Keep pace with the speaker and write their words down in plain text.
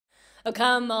Oh,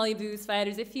 come, all you booze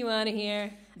fighters, if you want to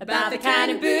hear about the kind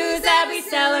of booze that we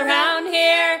sell around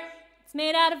here. It's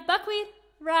made out of buckwheat,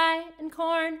 rye, and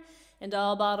corn, and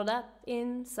all bottled up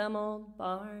in some old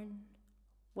barn.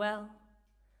 Well,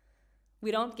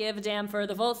 we don't give a damn for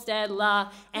the Volstead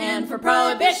law, and for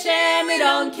Prohibition we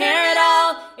don't care at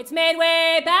all. It's made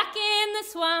way back in the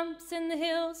swamps and the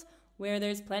hills, where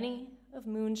there's plenty of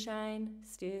moonshine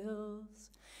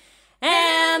stills.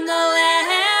 And the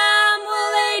lamb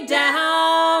will lay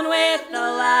down with the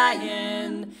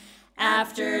lion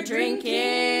after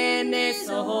drinking this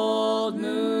old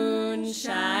moonshine.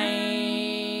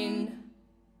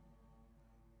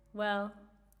 Well,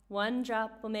 one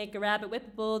drop will make a rabbit whip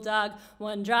a bulldog.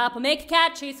 One drop will make a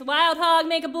cat chase a wild hog,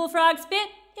 make a bullfrog spit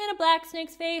in a black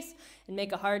snake's face, and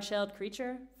make a hard-shelled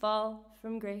creature fall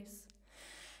from grace.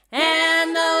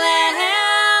 And the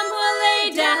lamb will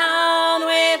lay down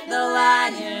with the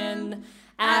lion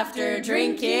after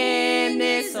drinking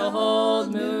this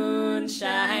old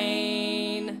moonshine.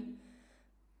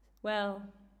 Well,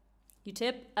 you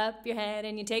tip up your head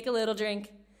and you take a little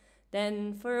drink.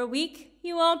 Then for a week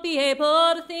you won't be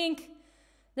able to think.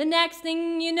 The next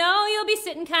thing you know, you'll be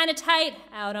sitting kind of tight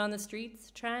out on the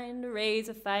streets trying to raise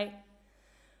a fight.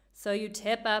 So you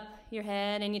tip up your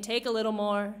head and you take a little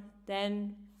more.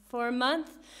 Then for a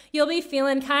month you'll be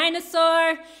feeling kind of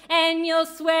sore, and you'll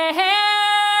swear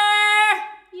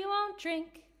you won't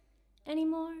drink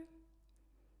anymore.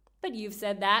 But you've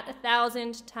said that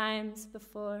 1,000 times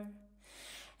before.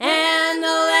 And the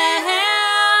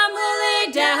lamb will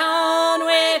lay down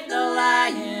with the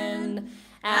lion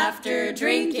after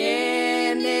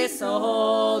drinking this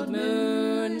old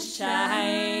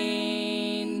moonshine.